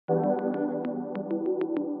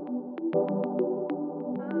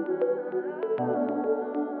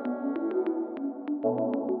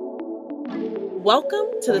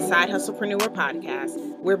Welcome to the Side Hustlepreneur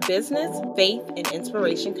podcast, where business, faith, and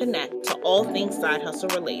inspiration connect to all things side hustle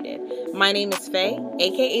related. My name is Faye,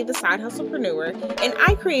 aka the Side Hustlepreneur, and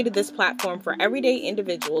I created this platform for everyday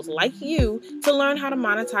individuals like you to learn how to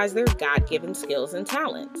monetize their God-given skills and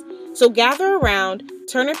talents. So gather around,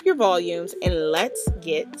 turn up your volumes, and let's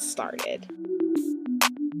get started.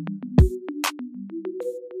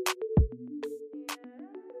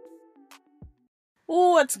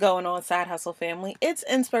 What's going on, Side Hustle family? It's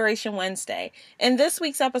Inspiration Wednesday, and this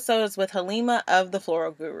week's episode is with Halima of the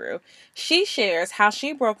Floral Guru. She shares how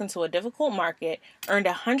she broke into a difficult market, earned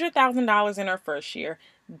 $100,000 in her first year,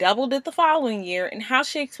 doubled it the following year, and how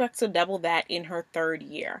she expects to double that in her third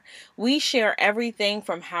year. We share everything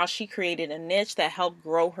from how she created a niche that helped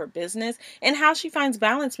grow her business and how she finds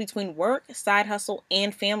balance between work, side hustle,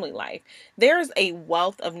 and family life. There's a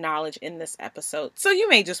wealth of knowledge in this episode, so you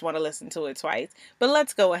may just want to listen to it twice. But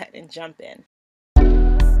let's go ahead and jump in.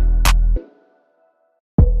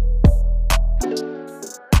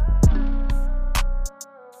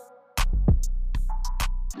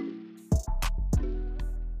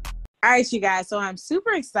 All right, you guys. So I'm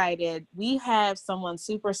super excited. We have someone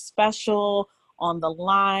super special on the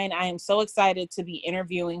line. I am so excited to be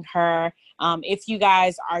interviewing her. If you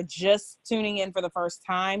guys are just tuning in for the first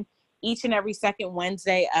time, each and every second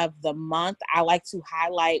Wednesday of the month, I like to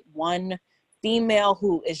highlight one female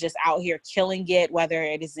who is just out here killing it, whether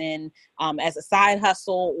it is in as a side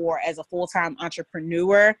hustle or as a full-time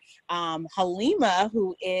entrepreneur. Halima,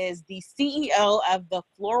 who is the CEO of the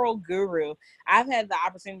Floral Guru. I've had the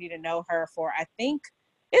opportunity to know her for, I think,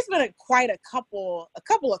 it's been quite a couple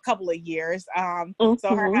of years.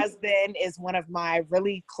 So her husband is one of my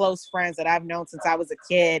really close friends that I've known since I was a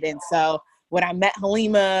kid. And so when I met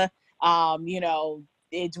Halima,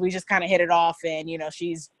 we just kind of hit it off, and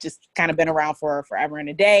she's just kind of been around for forever and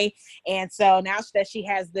a day. And so now that she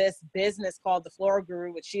has this business called the Floral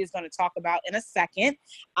Guru, which she is going to talk about in a second,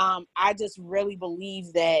 I just really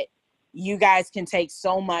believe that you guys can take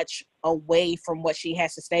so much away from what she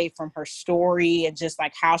has to say, from her story and just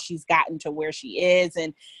like how she's gotten to where she is.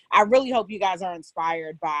 And I really hope you guys are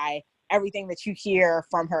inspired by everything that you hear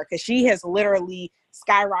from her, because she has literally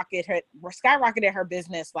skyrocketed her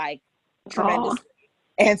business like tremendously.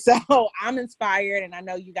 And so I'm inspired, and I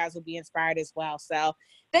know you guys will be inspired as well. So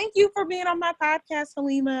thank you for being on my podcast,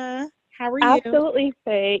 Halima. How are you? Absolutely,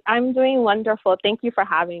 Faye. I'm doing wonderful. Thank you for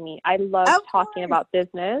having me. I love talking about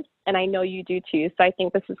business, and I know you do too. So I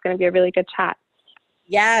think this is going to be a really good chat.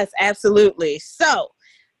 Yes, absolutely. So,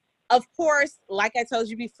 of course, like I told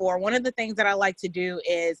you before, one of the things that I like to do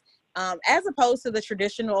is, as opposed to the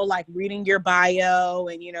traditional, like reading your bio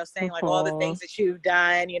and, saying like all the things that you've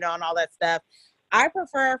done, and all that stuff, I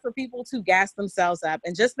prefer for people to gas themselves up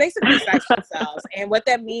and just basically sex themselves. And what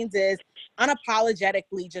that means is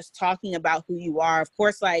unapologetically just talking about who you are. Of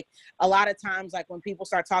course, like a lot of times, like when people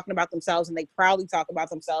start talking about themselves and they proudly talk about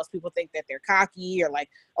themselves, people think that they're cocky or like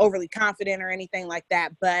overly confident or anything like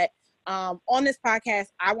that. But on this podcast,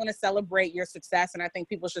 I want to celebrate your success, and I think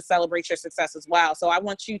people should celebrate your success as well. So I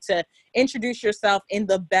want you to introduce yourself in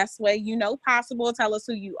the best way possible. Tell us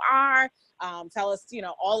who you are. Tell us,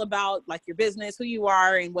 all about like your business, who you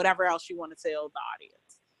are, and whatever else you want to tell the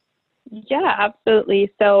audience. Yeah,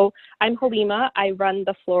 absolutely. So I'm Halima. I run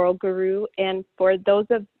the Floral Guru. And for those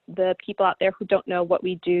of the people out there who don't know what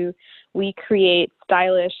we do, we create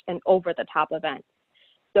stylish and over-the-top events.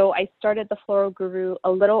 So I started the Floral Guru a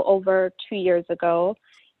little over 2 years ago.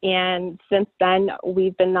 And since then,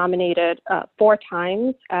 we've been nominated 4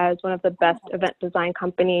 times as one of the best event design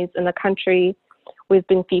companies in the country. We've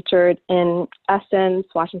been featured in Essence,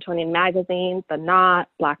 Washingtonian Magazine, The Knot,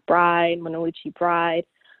 Black Bride, Monolichi Bride,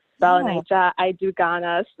 Bella Naija, I Do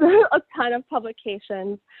Ghana, a ton of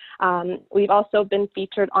publications. We've also been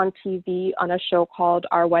featured on TV on a show called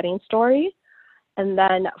Our Wedding Story. And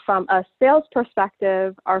then from a sales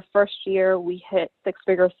perspective, our first year we hit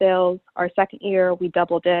 6-figure sales. Our second year we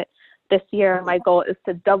doubled it. This year, my goal is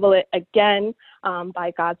to double it again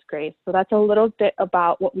by God's grace. So that's a little bit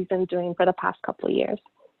about what we've been doing for the past couple of years.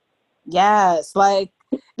 Yes.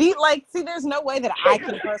 See, there's no way that I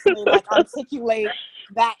can personally articulate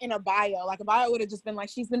that in a bio. Like a bio would have just been like,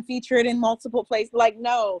 she's been featured in multiple places. Like,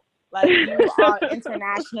 no, you are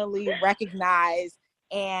internationally recognized.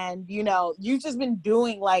 And, you've just been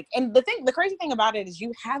doing and the crazy thing about it is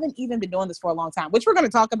you haven't even been doing this for a long time, which we're going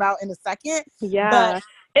to talk about in a second. Yeah. But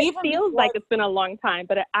it feels like it's been a long time,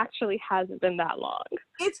 but it actually hasn't been that long.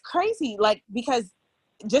 It's crazy. Because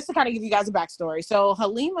just to kind of give you guys a backstory. So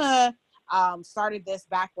Halima started this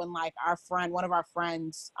back when one of our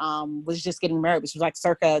friends was just getting married, which was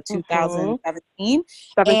circa 2017.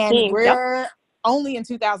 And only in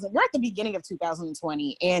 2000, we're at the beginning of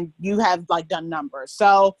 2020 and you have like done numbers.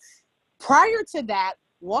 So prior to that,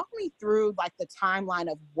 walk me through like the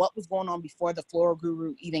timeline of what was going on before the Floral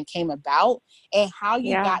Guru even came about and how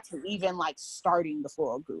you Yeah. got to even like starting the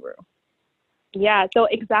Floral Guru. Yeah, so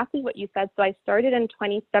exactly what you said. So I started in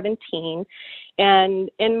 2017, and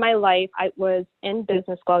in my life, I was in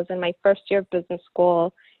business school. I was in my first year of business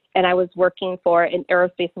school, and I was working for an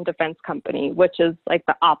aerospace and defense company, which is like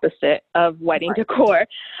the opposite of wedding decor.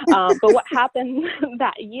 But what happened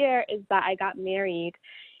that year is that I got married,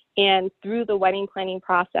 and through the wedding planning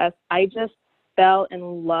process, I just fell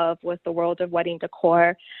in love with the world of wedding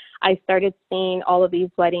decor. I started seeing all of these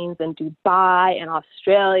weddings in Dubai and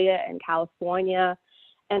Australia and California.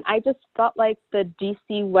 And I just felt like the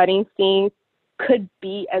DC wedding scene could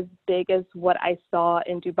be as big as what I saw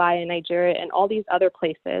in Dubai and Nigeria and all these other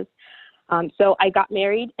places. So I got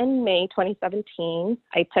married in May 2017.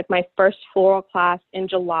 I took my first floral class in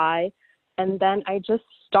July, and then I just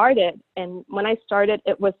started. And when I started,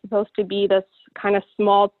 it was supposed to be this kind of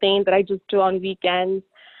small thing that I just do on weekends.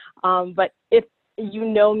 But if you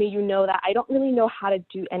know me, you know that I don't really know how to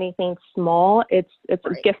do anything small. It's a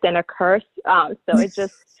gift and a curse. So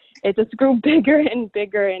it just grew bigger and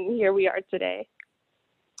bigger, and here we are today.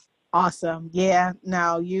 Awesome. Yeah.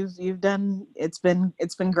 No, you've done, it's been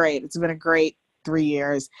great. It's been a great 3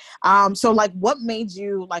 years. So like what made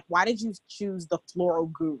you like, why did you choose the Floral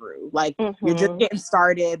Guru? Like you're just getting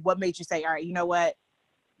started. What made you say, all right, you know what?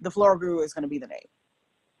 The Floral Guru is going to be the name.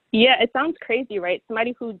 Yeah, it sounds crazy, right?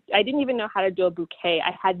 Somebody who, I didn't even know how to do a bouquet.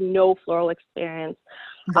 I had no floral experience.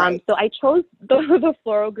 Right. So I chose the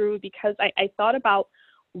Floral Guru because I thought about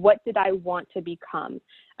what did I want to become?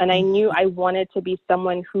 And I knew I wanted to be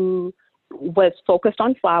someone who was focused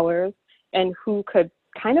on flowers and who could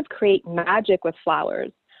kind of create magic with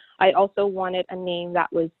flowers. I also wanted a name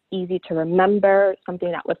that was easy to remember,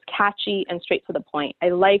 something that was catchy and straight to the point. I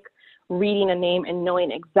like reading a name and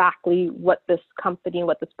knowing exactly what this company,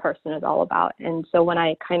 what this person is all about. And so when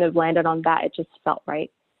I kind of landed on that, it just felt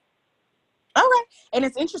right. Okay. And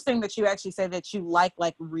it's interesting that you actually say that you like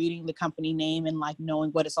reading the company name and like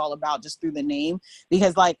knowing what it's all about just through the name,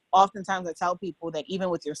 because like oftentimes I tell people that even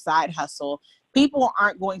with your side hustle, people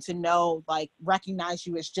aren't going to know, like recognize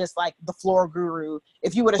you as just like the Floral Guru.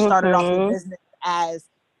 If you would have started off your business as,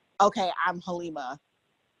 okay, I'm Halima,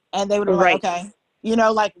 and they would have been like, okay, you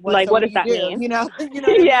know, like what what do does you that do? mean? You know what I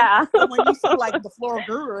mean? Yeah. So when you say like the Floral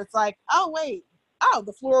Guru, it's like, oh wait, oh,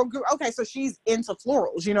 the Floral Guru. Okay, so she's into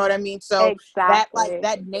florals. You know what I mean? So that like Exactly.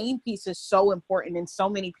 that name piece is so important, and so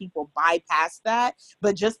many people bypass that.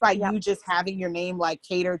 But just by you just having your name like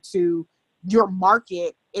cater to your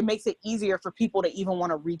market, it makes it easier for people to even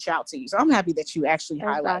want to reach out to you. So I'm happy that you actually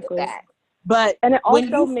highlighted that. But and it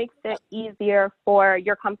also makes it easier for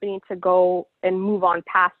your company to go and move on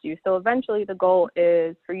past you. So eventually the goal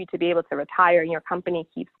is for you to be able to retire and your company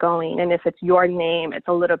keeps going. And if it's your name, it's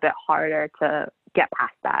a little bit harder to get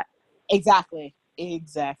past that. Exactly.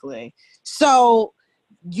 So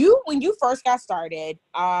when you first got started,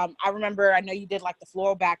 I remember, I know you did like the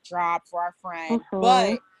floral backdrop for our friend,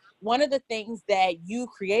 but one of the things that you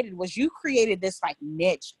created was you created this like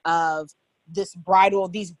niche of these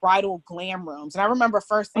bridal glam rooms. And I remember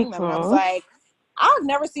first seeing them and I was like, I've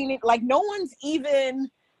never seen it. Like no one's even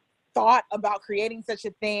thought about creating such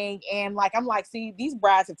a thing. And like, I'm like, see, these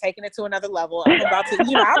brides have taken it to another level. I'm about to,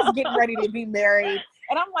 I was getting ready to be married.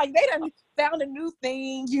 And I'm like, they done found a new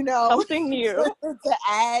thing, something new to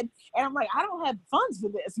add. And I'm like, I don't have funds for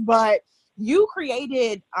this. But you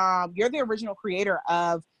created, you're the original creator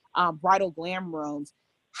of bridal glam rooms.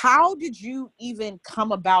 How did you even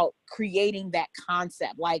come about creating that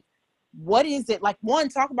concept? Like, what is it? Like, one,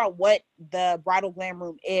 talk about what the bridal glam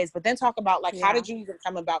room is, but then talk about like, how did you even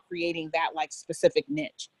come about creating that like specific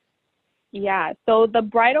niche? Yeah, so the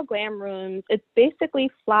bridal glam rooms, it's basically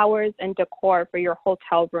flowers and decor for your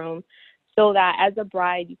hotel room so that as a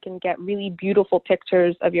bride, you can get really beautiful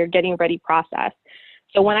pictures of your getting ready process.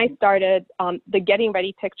 So when I started, the getting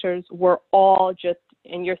ready pictures were all just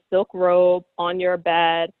in your silk robe, on your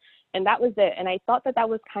bed, and that was it. And I thought that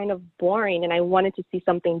was kind of boring, and I wanted to see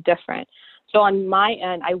something different. So on my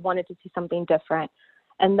end, I wanted to see something different.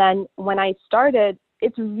 And then when I started,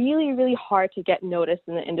 it's really, really hard to get noticed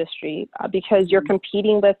in the industry because you're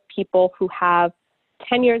competing with people who have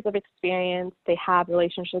 10 years of experience. They have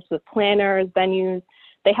relationships with planners, venues.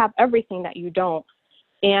 They have everything that you don't.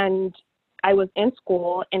 And I was in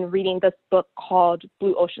school and reading this book called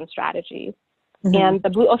Blue Ocean Strategy. And the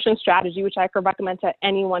Blue Ocean Strategy, which I could recommend to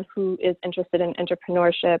anyone who is interested in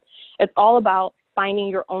entrepreneurship, it's all about finding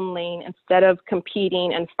your own lane instead of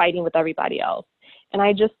competing and fighting with everybody else. And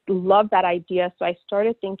I just love that idea. So I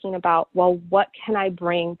started thinking about, well, what can I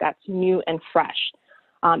bring that's new and fresh?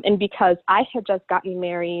 And because I had just gotten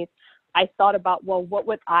married, I thought about, well, what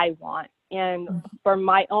would I want? And for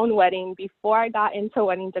my own wedding, before I got into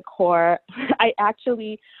wedding decor, I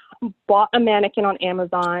actually bought a mannequin on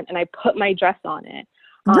Amazon and I put my dress on it.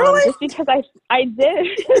 Really? Just because I did,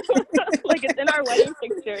 like it's in our wedding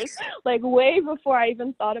pictures, like way before I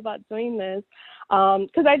even thought about doing this.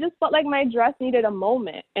 Because I just felt like my dress needed a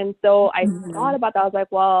moment. And so I thought about that. I was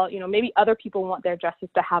like, well, maybe other people want their dresses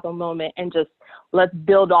to have a moment and just let's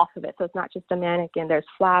build off of it. So it's not just a mannequin. There's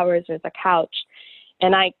flowers, there's a couch.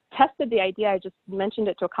 And I tested the idea. I just mentioned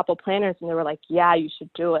it to a couple planners and they were like, yeah, you should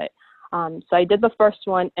do it. So I did the first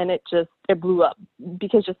one and it blew up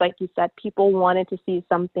because just like you said, people wanted to see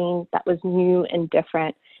something that was new and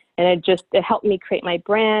different. And it helped me create my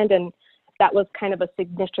brand. And that was kind of a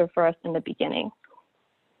signature for us in the beginning.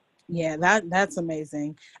 Yeah, that's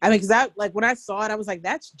amazing. I mean, because when I saw it, I was like,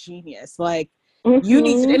 that's genius. Like, you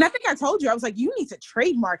need to, and I think I told you, I was like, you need to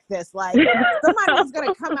trademark this. Like, somebody's going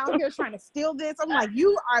to come out here trying to steal this. I'm like,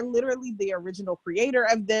 you are literally the original creator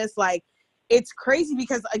of this. Like, it's crazy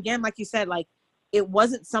because, again, like you said, like, it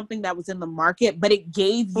wasn't something that was in the market, but it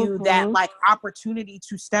gave you that, like, opportunity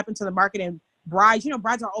to step into the market. And brides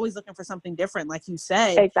are always looking for something different, like you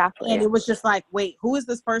said. Exactly. And it was just like, wait, who is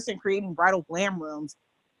this person creating bridal glam rooms?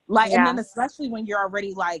 Like, and then especially when you're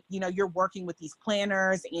already like, you're working with these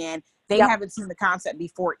planners and they haven't seen the concept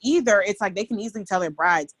before either. It's like, they can easily tell their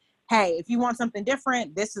brides, hey, if you want something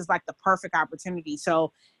different, this is like the perfect opportunity.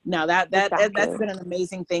 So no, that's been an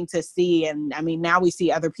amazing thing to see. And I mean, now we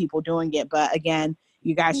see other people doing it, but again,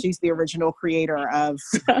 you guys, she's the original creator of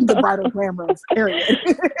the bridal glam rooms, period.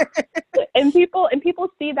 And people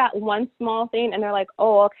see that one small thing and they're like,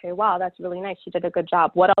 oh, okay, wow, that's really nice. She did a good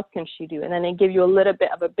job. What else can she do? And then they give you a little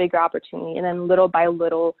bit of a bigger opportunity. And then little by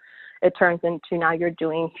little, it turns into now you're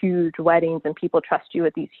doing huge weddings and people trust you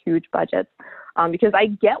with these huge budgets. Because I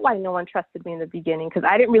get why no one trusted me in the beginning, because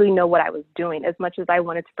I didn't really know what I was doing. As much as I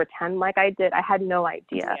wanted to pretend like I did, I had no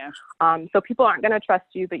idea. Yeah. So people aren't going to trust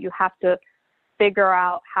you, but you have to figure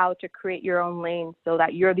out how to create your own lane so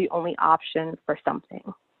that you're the only option for something.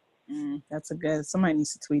 That's somebody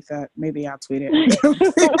needs to tweet that. Maybe I'll tweet it.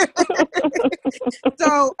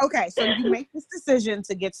 So you make this decision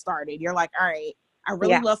to get started. You're like, all right, I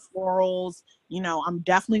really love florals. I'm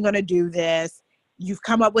definitely going to do this. You've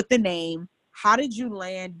come up with the name. How did you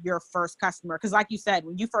land your first customer? Because like you said,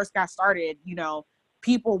 when you first got started,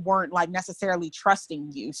 people weren't like necessarily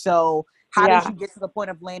trusting you. So how did you get to the point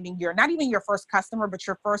of landing not even your first customer, but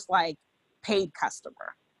your first like paid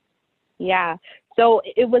customer? Yeah. So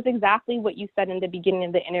it was exactly what you said in the beginning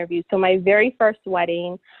of the interview. So my very first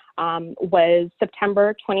wedding was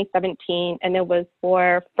September 2017, and it was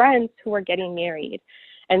for friends who were getting married.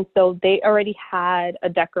 And so they already had a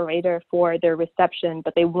decorator for their reception,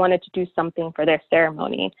 but they wanted to do something for their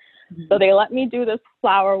ceremony. So they let me do this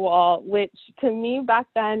flower wall, which to me back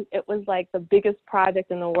then, it was like the biggest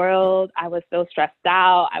project in the world. I was so stressed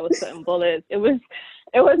out. I was putting bullets. It was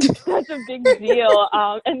such a big deal.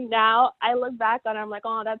 And now I look back on it, I'm like,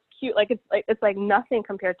 oh, that's cute. It's like nothing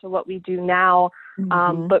compared to what we do now.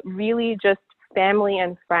 But really just family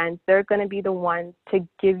and friends, they're going to be the ones to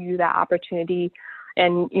give you that opportunity.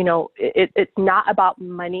 And, it's not about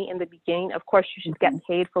money in the beginning. Of course, you should get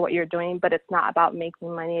paid for what you're doing, but it's not about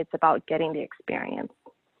making money. It's about getting the experience.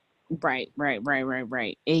 Right.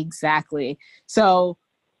 Exactly. So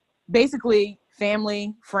basically,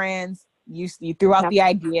 family, friends, you threw out the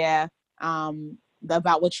idea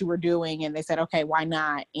about what you were doing, and they said, okay, why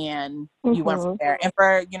not? And you went from there. And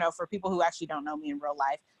for people who actually don't know me in real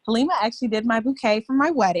life, Halima actually did my bouquet for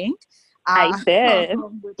my wedding. I did.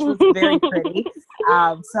 Which was very pretty.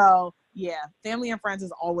 So yeah, family and friends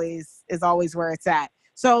is always where it's at.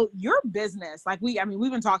 So your business, we've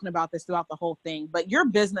been talking about this throughout the whole thing, but your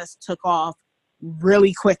business took off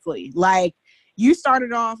really quickly. Like, you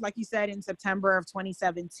started off, like you said, in September of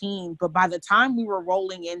 2017, but by the time we were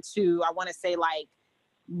rolling into, I want to say like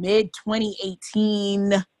mid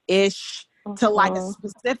 2018 ish to like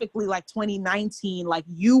specifically like 2019, like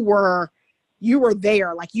you were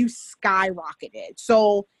there, like you skyrocketed.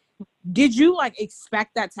 So did you like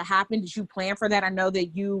expect that to happen? Did you plan for that? I know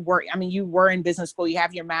that you were in business school, you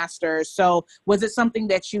have your master's. So was it something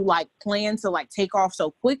that you like planned to like take off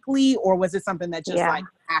so quickly, or was it something that just like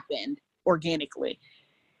happened organically?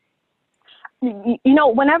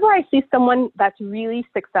 Whenever I see someone that's really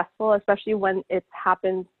successful, especially when it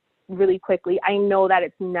happens really quickly, I know that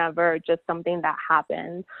it's never just something that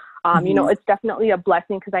happens. It's definitely a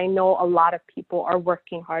blessing because I know a lot of people are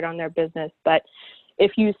working hard on their business, but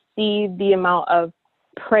if you see the amount of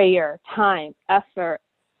prayer, time, effort,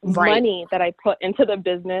 Right. money that I put into the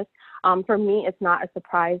business, for me, it's not a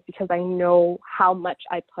surprise because I know how much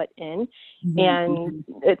I put in, and Mhm.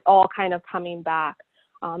 it's all kind of coming back.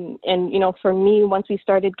 And, for me, once we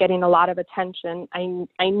started getting a lot of attention,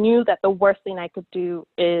 I knew that the worst thing I could do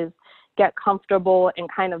is get comfortable and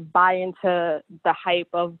kind of buy into the hype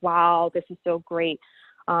of, wow, this is so great.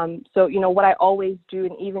 So, what I always do,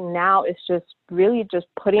 and even now, is just really just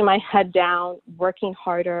putting my head down, working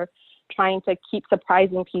harder, trying to keep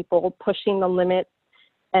surprising people, pushing the limits.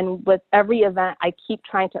 And with every event, I keep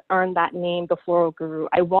trying to earn that name, the Floral Guru.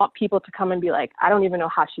 I want people to come and be like, I don't even know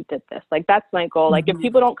how she did this. Like, that's my goal. Like, if Mhm.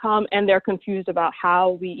 people don't come and they're confused about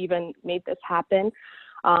how we even made this happen,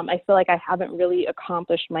 I feel like I haven't really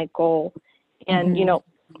accomplished my goal. And, Mhm.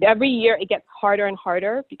 every year it gets harder and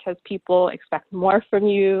harder because people expect more from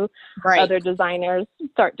you. Right. Other designers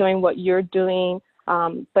start doing what you're doing.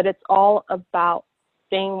 But it's all about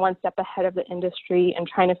staying one step ahead of the industry and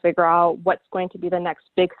trying to figure out what's going to be the next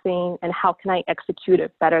big thing and how can I execute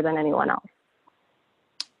it better than anyone else.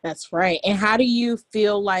 That's right. And how do you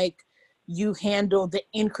feel like you handle the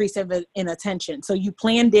increase of it in attention? So you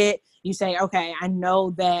planned it. You say, okay, I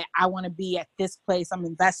know that I want to be at this place. I'm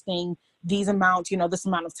investing these amounts, this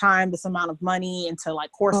amount of time, this amount of money into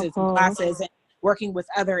like courses and Mm-hmm. classes and working with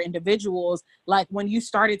other individuals. Like when you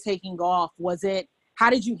started taking off, how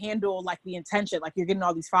did you handle like the intention? Like you're getting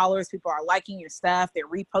all these followers, people are liking your stuff, they're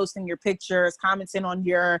reposting your pictures, commenting on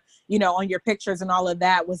on your pictures and all of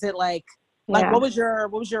that. Was it like Yeah. what was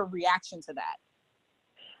your reaction to that?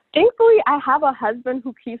 Thankfully, I have a husband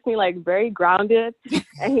who keeps me like very grounded,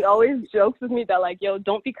 and he always jokes with me that like, yo,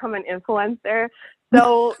 don't become an influencer.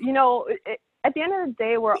 So, at the end of the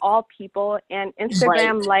day, we're all people, and Right.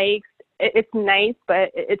 Instagram likes, it's nice,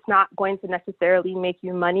 but it's not going to necessarily make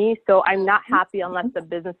you money. So I'm not happy unless the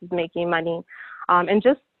business is making money. And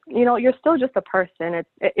just, you're still just a person.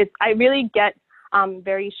 I really get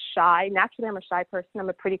very shy. Naturally, I'm a shy person. I'm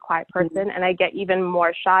a pretty quiet person, and I get even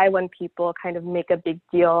more shy when people kind of make a big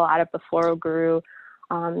deal out of the Floral Guru,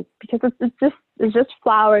 because it's just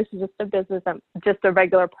flowers. It's just a business. I'm just a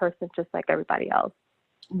regular person, just like everybody else.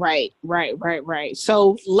 Right, right, right, right.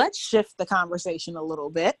 So let's shift the conversation a little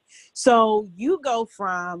bit. So you go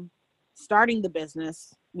from starting the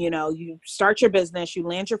business, you start your business, you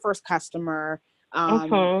land your first customer,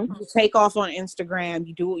 Mhm. you take off on Instagram,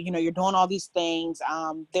 you do, you're doing all these things.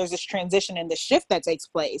 There's this transition and the shift that takes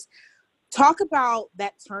place. Talk about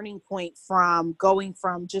that turning point from going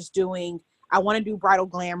from just doing, I want to do bridal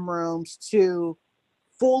glam rooms to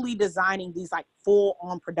fully designing these like full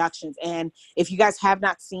on productions. And if you guys have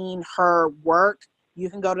not seen her work,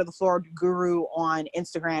 you can go to the Floral Guru on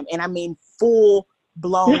Instagram. And I mean, full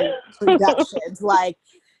blown productions, like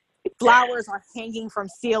flowers are hanging from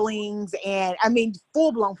ceilings and I mean,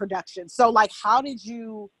 full blown production. So like,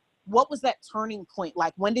 what was that turning point?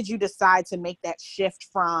 Like, when did you decide to make that shift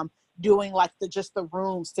from doing like just the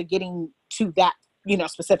rooms to getting to that,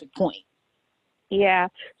 specific point? Yeah.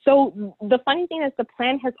 So the funny thing is the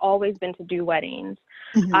plan has always been to do weddings.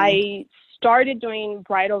 Mm-hmm. I started doing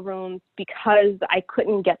bridal rooms because I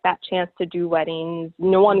couldn't get that chance to do weddings.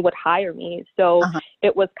 No one would hire me. So Uh-huh.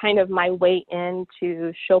 it was kind of my way in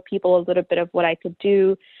to show people a little bit of what I could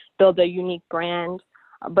do, build a unique brand.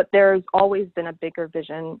 But there's always been a bigger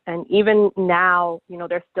vision. And even now,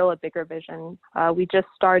 there's still a bigger vision. We just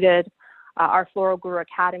started our Floral Guru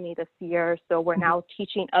Academy this year. So we're now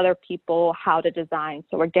teaching other people how to design.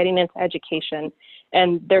 So we're getting into education,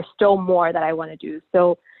 and there's still more that I want to do.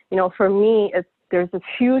 So, for me, there's this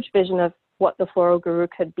huge vision of what the Floral Guru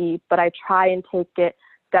could be, but I try and take it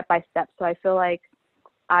step by step. So I feel like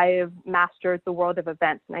I've mastered the world of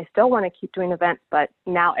events, and I still want to keep doing events, but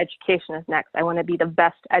now education is next. I want to be the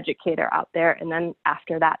best educator out there. And then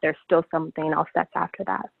after that, there's still something else that's after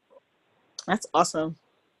that. That's awesome.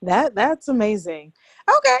 That's amazing.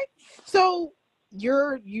 Okay. So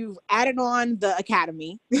you've added on the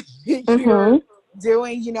academy. You're Mm-hmm.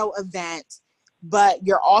 doing, events, but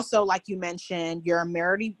you're also, like you mentioned, you're a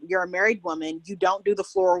married woman. You don't do the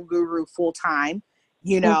Floral Guru full time,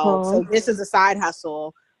 Mm-hmm. so this is a side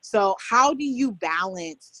hustle. So how do you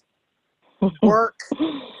balance work,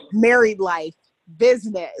 married life,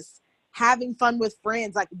 business, having fun with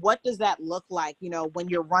friends? Like, what does that look like, when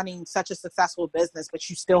you're running such a successful business, but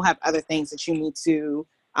you still have other things that you need to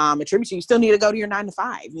attribute to? You still need to go to your 9 to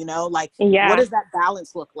 5, like, what Yeah. does that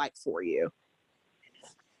balance look like for you?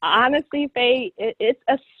 Honestly, Faye, it's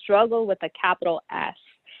a struggle with a capital S.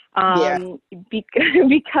 Yeah.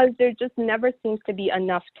 Because there just never seems to be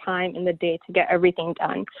enough time in the day to get everything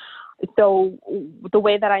done. So the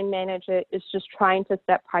way that I manage it is just trying to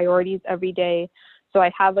set priorities every day, So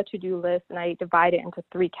I have a to-do list and I divide it into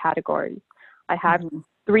 3 categories. I have Mm-hmm.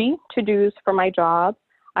 3 to-dos for my job.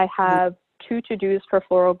 I have 2 to-dos for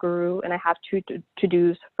Floral Guru, and I have 2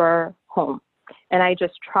 to-dos for home. And I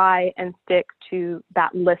just try and stick to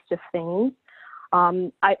that list of things.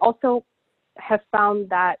 I also have found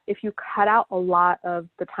that if you cut out a lot of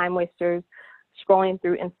the time wasters, scrolling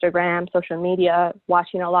through Instagram, social media,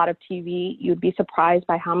 watching a lot of TV, you'd be surprised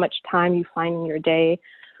by how much time you find in your day.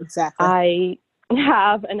 Exactly. I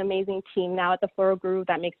have an amazing team now at the Floral Group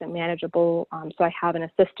that makes it manageable. So I have an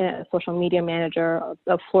assistant, a social media manager,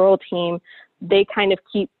 a floral team. They kind of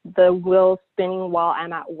keep the wheels spinning while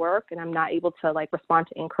I'm at work and I'm not able to like respond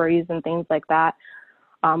to inquiries and things like that.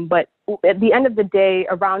 But at the end of the day,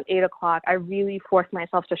 around 8 o'clock, I really force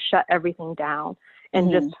myself to shut everything down and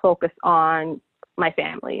Mm-hmm. just focus on my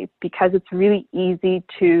family, because it's really easy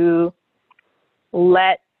to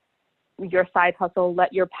let your side hustle,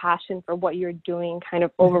 let your passion for what you're doing kind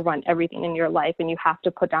of overrun everything in your life, and you have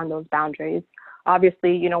to put down those boundaries.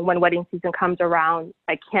 Obviously, you know, when wedding season comes around,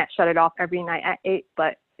 I can't shut it off every night at 8,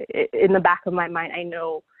 but in the back of my mind, I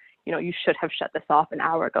know, you know, you should have shut this off an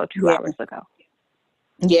hour ago, 2 hours ago.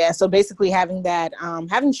 Yeah. So basically having that,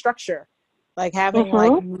 having structure, like having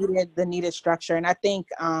like the needed structure. And I think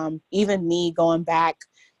even me going back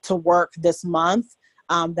to work this month,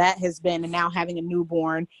 that has been, and now having a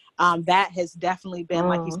newborn, that has definitely been,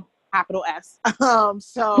 like you said, capital S.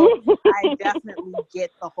 So I definitely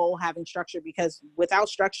get the whole having structure, because without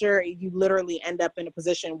structure, you literally end up in a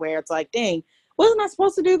position where it's like, dang, wasn't I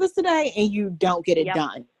supposed to do this today? And you don't get it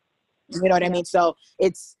done. You know what I mean? So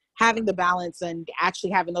it's having the balance and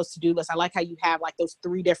actually having those to-do lists. I like how you have like those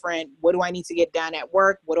 3 different, what do I need to get done at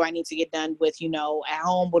work? What do I need to get done with, you know, at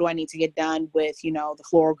home? What do I need to get done with, you know, the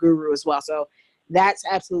Floral Guru as well? So that's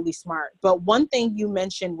absolutely smart. But one thing you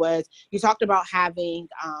mentioned was you talked about having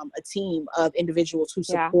a team of individuals who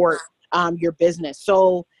support your business.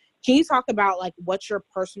 So can you talk about like what your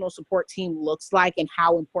personal support team looks like and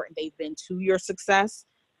how important they've been to your success?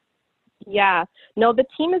 Yeah, no, the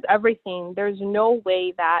team is everything. There's no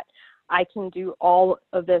way that I can do all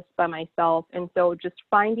of this by myself. And so just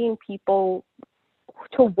finding people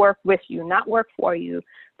to work with you, not work for you,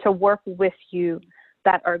 to work with you,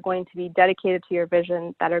 that are going to be dedicated to your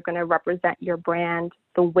vision, that are going to represent your brand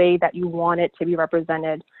the way that you want it to be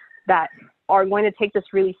represented, that are going to take this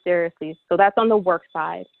really seriously. So that's on the work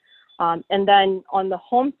side. And then on the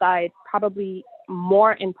home side, probably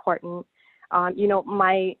more important, you know,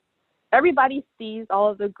 everybody sees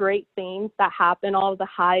all of the great things that happen, all of the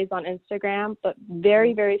highs on Instagram, but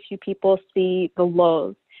very, very few people see the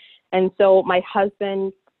lows. And so my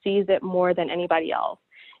husband sees it more than anybody else.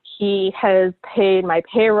 He has paid my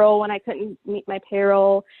payroll when I couldn't meet my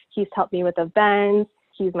payroll. He's helped me with events.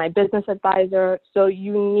 He's my business advisor. So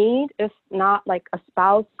you need, if not like a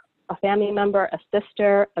spouse, a family member, a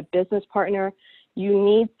sister, a business partner, you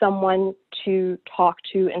need someone to talk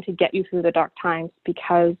to and to get you through the dark times,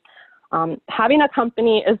 because having a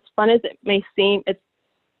company, as fun as it may seem, it's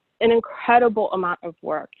an incredible amount of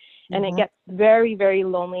work, and it gets very, very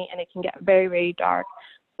lonely, and it can get very, very dark.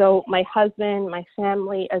 So my husband, my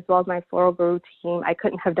family, as well as my Floral Guru team, I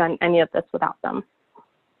couldn't have done any of this without them.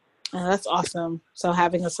 Oh, that's awesome. So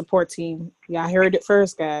having a support team, yeah, I heard it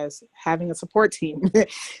first, guys. Having a support team.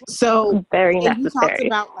 So very and necessary.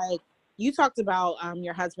 you talked about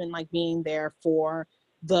your husband like being there for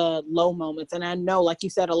the low moments. And I know, like you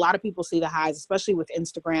said, a lot of people see the highs, especially with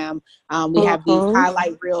Instagram. We have these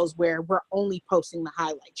highlight reels where we're only posting the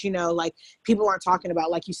highlights, you know, like people aren't talking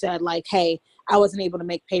about, like you said, like, hey, I wasn't able to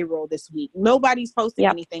make payroll this week. Nobody's posting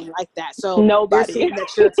anything like that. So they're seeing that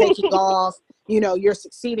you're taking off, you know, you're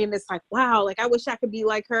succeeding. It's like, wow, like I wish I could be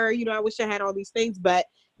like her. You know, I wish I had all these things, but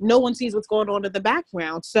no one sees what's going on in the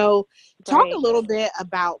background. So talk a little bit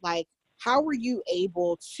about like, how were you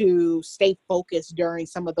able to stay focused during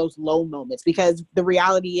some of those low moments? Because the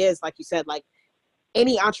reality is, like you said, like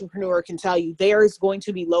any entrepreneur can tell you there is going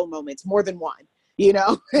to be low moments, more than one, you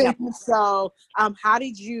know? So how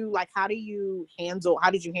did you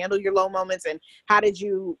handle your low moments, and how did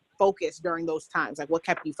you focus during those times? Like what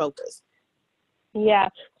kept you focused? Yeah.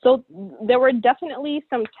 So there were definitely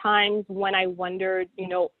some times when I wondered, you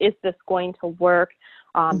know, is this going to work?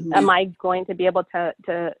 Am I going to be able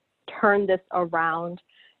to turn this around?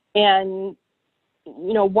 And,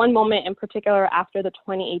 you know, one moment in particular after the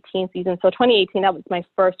 2018 season, so 2018, that was my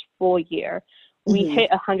first full year. We hit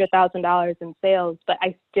 $100,000 in sales, but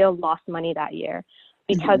I still lost money that year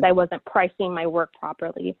because I wasn't pricing my work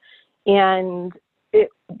properly. And it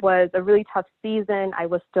was a really tough season. I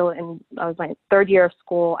was my 3rd year of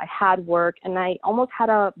school. I had work, and I almost had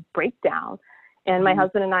a breakdown. And my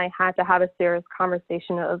husband and I had to have a serious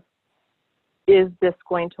conversation of, is this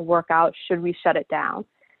going to work out? Should we shut it down?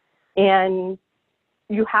 And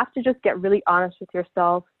you have to just get really honest with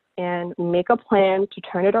yourself and make a plan to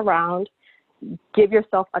turn it around. Give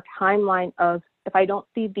yourself a timeline of, if I don't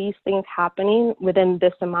see these things happening within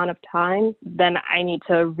this amount of time, then I need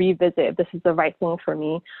to revisit if this is the right thing for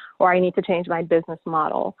me, or I need to change my business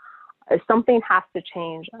model. Something has to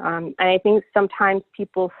change. And I think sometimes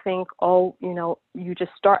people think, oh, you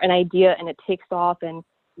just start an idea and it takes off and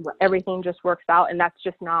everything just works out. And that's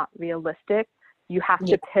just not realistic. You have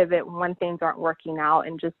to pivot when things aren't working out,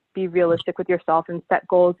 and just be realistic with yourself and set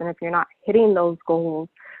goals. And if you're not hitting those goals,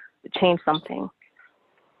 change something.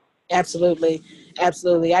 Absolutely.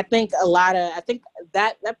 Absolutely. I think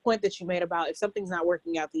that point that you made about, if something's not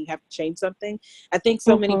working out, then you have to change something. I think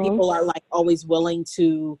so many people are like always willing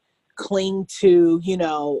to cling to,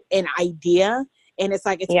 an idea. And it's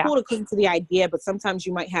like, it's cool to cling to the idea, but sometimes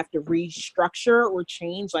you might have to restructure or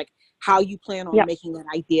change like how you plan on making that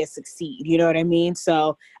idea succeed. You know what I mean?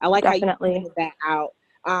 So I like how you pointed that out.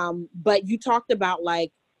 But you talked about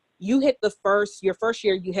like, you hit your first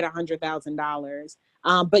year, you hit $100,000.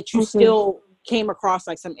 But you still came across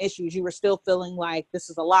like some issues. You were still feeling like this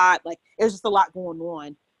is a lot, like there's just a lot going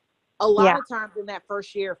on. A lot of times in that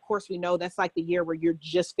first year, of course, we know that's like the year where you're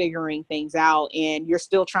just figuring things out and you're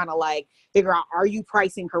still trying to like figure out, are you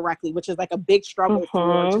pricing correctly, which is like a big struggle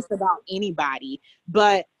for just about anybody.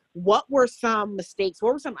 But what were some mistakes?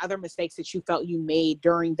 What were some other mistakes that you felt you made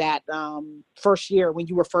during that first year when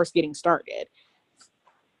you were first getting started?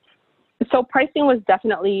 So pricing was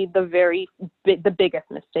definitely the biggest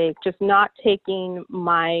mistake, just not taking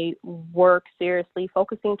my work seriously,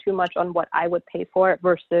 focusing too much on what I would pay for it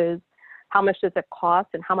versus how much does it cost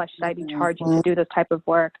and how much should I be charging to do this type of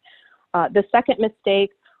work. The second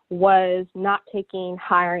mistake was not taking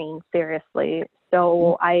hiring seriously.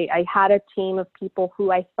 So I had a team of people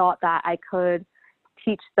who I thought that I could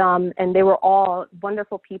teach them, and they were all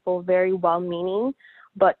wonderful people, very well-meaning.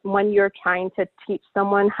 But when you're trying to teach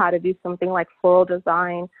someone how to do something like floral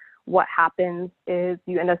design, what happens is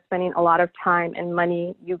you end up spending a lot of time and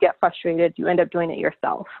money. You get frustrated. You end up doing it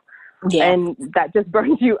yourself. And that just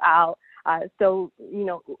burns you out. So,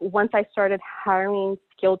 once I started hiring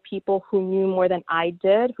skilled people who knew more than I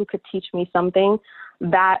did, who could teach me something,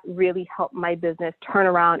 that really helped my business turn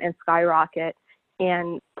around and skyrocket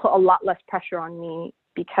and put a lot less pressure on me,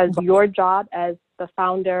 because your job as the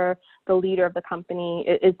founder, the leader of the company,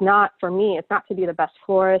 is not, for me, it's not to be the best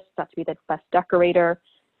florist, it's not to be the best decorator.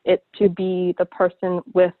 It's to be the person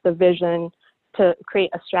with the vision to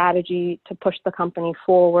create a strategy, to push the company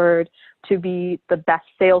forward, to be the best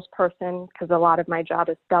salesperson, because a lot of my job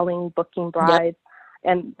is selling, booking brides.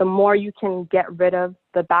 And the more you can get rid of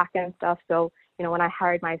the back end stuff. So, when I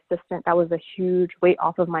hired my assistant, that was a huge weight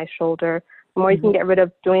off of my shoulder. The more you can get rid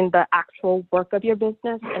of doing the actual work of your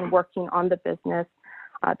business and working on the business,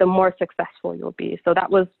 the more successful you'll be. So that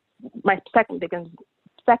was my second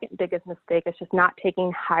biggest mistake, is just not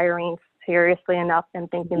taking hiring seriously enough and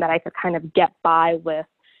thinking that I could kind of get by with,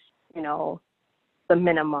 the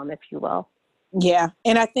minimum, if you will. Yeah.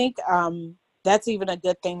 And I think that's even a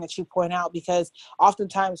good thing that you point out, because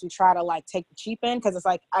oftentimes we try to like take the cheap end, because it's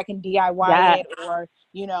like I can DIY it, or,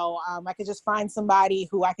 I could just find somebody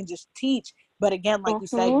who I can just teach. But again, like you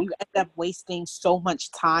said, you end up wasting so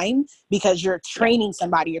much time because you're training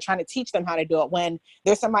somebody, you're trying to teach them how to do it, when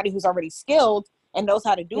there's somebody who's already skilled and knows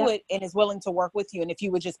how to do it and is willing to work with you. And if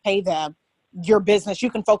you would just pay them, your business,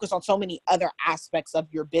 you can focus on so many other aspects of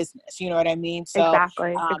your business. You know what I mean? So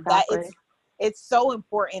Exactly. that it's so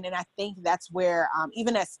important. And I think that's where,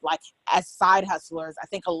 even as side hustlers, I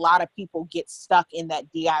think a lot of people get stuck in that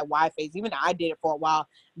DIY phase. Even I did it for a while,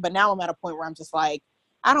 but now I'm at a point where I'm just like,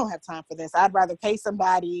 I don't have time for this. I'd rather pay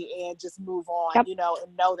somebody and just move on, and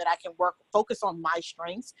know that I can focus on my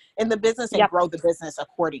strengths in the business and grow the business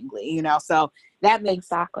accordingly, so that makes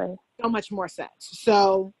so much more sense.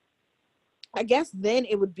 So I guess then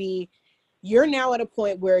it would be, you're now at a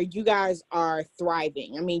point where you guys are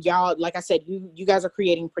thriving. I mean, y'all, like I said, you guys are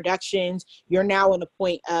creating productions. You're now in a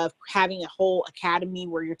point of having a whole academy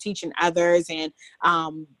where you're teaching others, and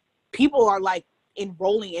people are like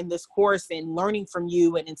enrolling in this course and learning from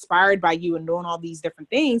you and inspired by you and doing all these different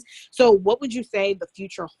things. So what would you say the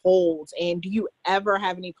future holds? And do you ever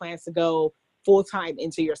have any plans to go full-time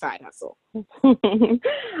into your side hustle?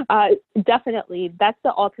 Definitely. That's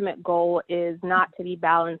the ultimate goal, is not to be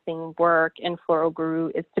balancing work and Floral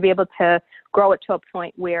Guru. It's to be able to grow it to a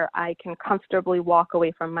point where I can comfortably walk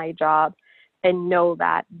away from my job and know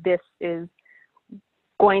that this is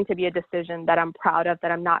going to be a decision that I'm proud of,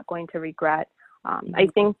 that I'm not going to regret. I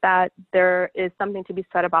think that there is something to be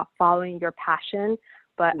said about following your passion,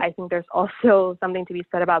 but I think there's also something to be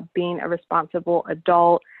said about being a responsible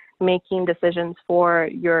adult, making decisions for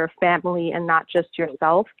your family and not just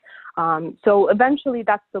yourself. So eventually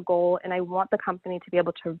that's the goal, and I want the company to be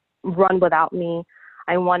able to run without me.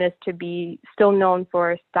 I want us to be still known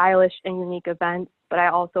for stylish and unique events, but I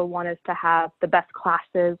also want us to have the best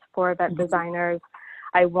classes for event designers.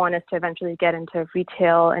 I want us to eventually get into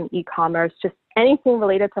retail and e-commerce, just anything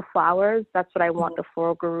related to flowers. That's what I want the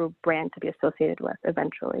Floral Guru brand to be associated with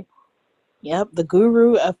eventually. Yep, the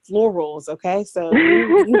guru of florals. Okay, so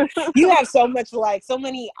you have so much, like, so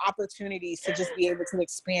many opportunities to just be able to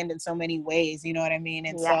expand in so many ways. You know what I mean?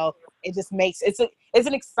 And so it just makes it's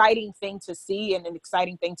an exciting thing to see, and an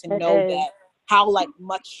exciting thing to know that how, like,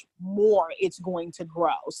 much more it's going to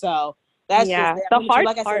grow. So that's just the hard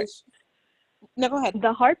like part. I said. No, go ahead.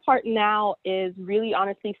 The hard part now is really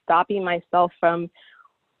honestly stopping myself from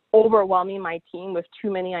overwhelming my team with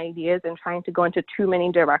too many ideas and trying to go into too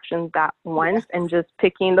many directions at once, and just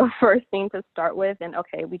picking the first thing to start with. And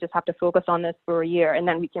okay, we just have to focus on this for a year, and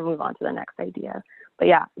then we can move on to the next idea. But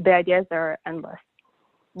yeah, the ideas are endless.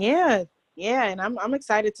 Yeah, and I'm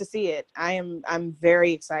excited to see it. I'm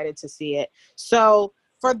very excited to see it. So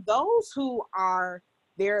for those who are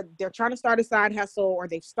they're trying to start a side hustle, or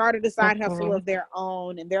they've started a side hustle of their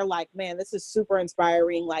own, and they're like, man, this is super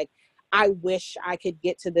inspiring. Like, I wish I could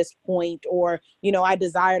get to this point, or, I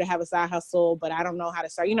desire to have a side hustle, but I don't know how to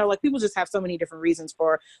start. Like, people just have so many different reasons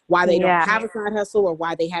for why they don't have a side hustle, or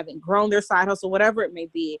why they haven't grown their side hustle, whatever it may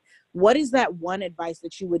be. What is that one advice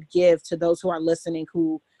that you would give to those who are listening,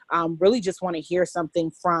 who really just want to hear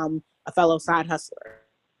something from a fellow side hustler?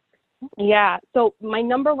 Yeah. So my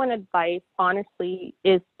number one advice, honestly,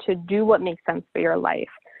 is to do what makes sense for your life.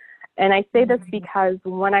 And I say this because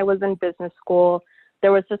when I was in business school,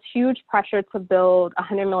 there was this huge pressure to build a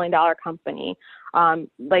 $100 million company.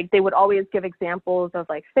 Like, they would always give examples of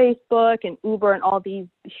like Facebook and Uber and all these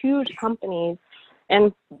huge companies.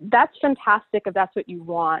 And that's fantastic if that's what you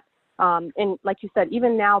want. And like you said,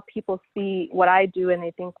 even now people see what I do and they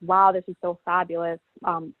think, wow, this is so fabulous.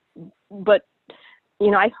 But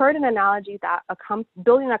I heard an analogy that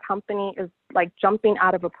building a company is like jumping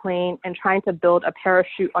out of a plane and trying to build a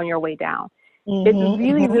parachute on your way down. It's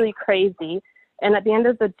really, really crazy. And at the end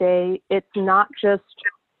of the day, it's not just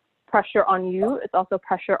pressure on you, it's also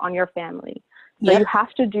pressure on your family. So you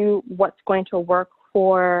have to do what's going to work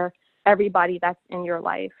for everybody that's in your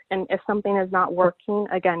life. And if something is not working,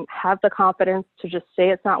 again, have the confidence to just say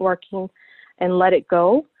it's not working and let it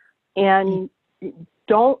go. And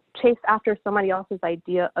don't chase after somebody else's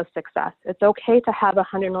idea of success. It's okay to have a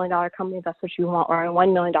 $100 million company if that's what you want, or a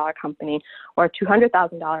 $1 million company, or a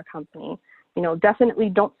 $200,000 company. Definitely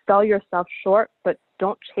don't sell yourself short, but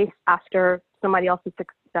don't chase after somebody else's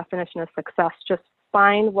definition of success. Just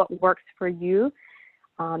find what works for you,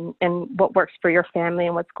 and what works for your family,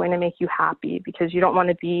 and what's going to make you happy, because you don't want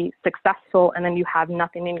to be successful and then you have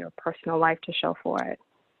nothing in your personal life to show for it.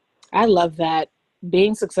 I love that.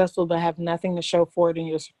 Being successful but have nothing to show for it in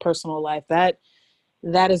your personal life. That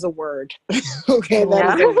is a word. Okay,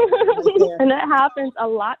 that is a word right there. And that happens a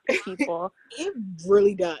lot to people. It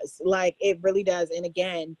really does. Like, it really does. And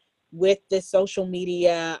again, with this social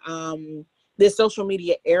media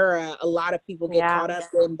era, a lot of people get caught up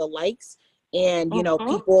in the likes, and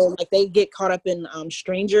people, like, they get caught up in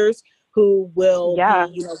strangers who will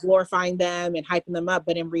be glorifying them and hyping them up,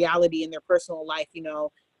 but in reality, in their personal life,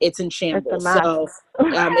 it's in shambles. So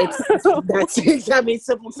that's simply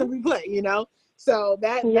put, so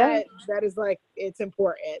that is, like, it's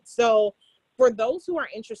important. So for those who are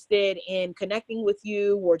interested in connecting with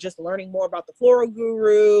you, or just learning more about the Floral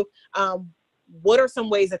Guru, what are some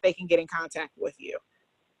ways that they can get in contact with you?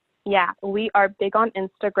 Yeah, we are big on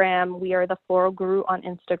Instagram. We are the Floral Guru on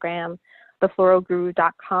Instagram,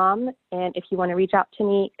 thefloralguru.com. And if you want to reach out to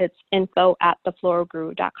me, it's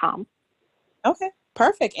info@thefloralguru.com. Okay,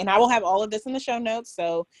 perfect. And I will have all of this in the show notes.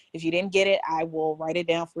 So if you didn't get it, I will write it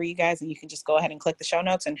down for you guys, and you can just go ahead and click the show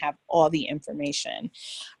notes and have all the information.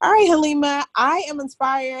 All right, Halima, I am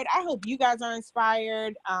inspired. I hope you guys are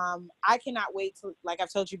inspired. I cannot wait to, like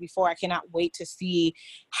I've told you before, I cannot wait to see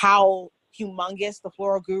how humongous the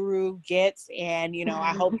Floral Guru gets. And,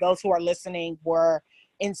 I hope those who are listening were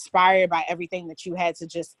inspired by everything that you had to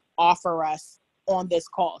just offer us on this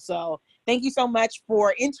call. So thank you so much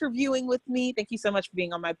for interviewing with me. Thank you so much for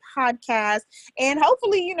being on my podcast. And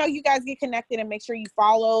hopefully, you guys get connected, and make sure you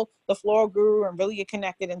follow the Floral Guru and really get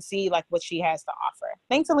connected and see, like, what she has to offer.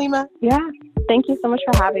 Thanks, Halima. Yeah. Thank you so much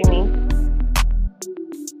for having me.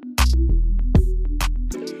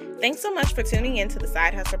 Thanks so much for tuning in to the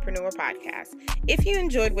Side Hustlepreneur podcast. If you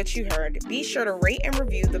enjoyed what you heard, be sure to rate and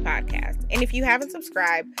review the podcast. And if you haven't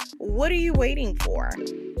subscribed, what are you waiting for?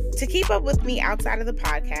 To keep up with me outside of the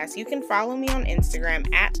podcast, you can follow me on Instagram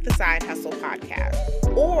at The Side Hustle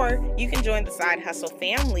Podcast. Or you can join the Side Hustle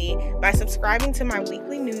family by subscribing to my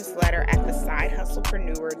weekly newsletter at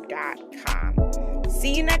thesidehustlepreneur.com.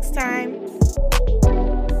 See you next time.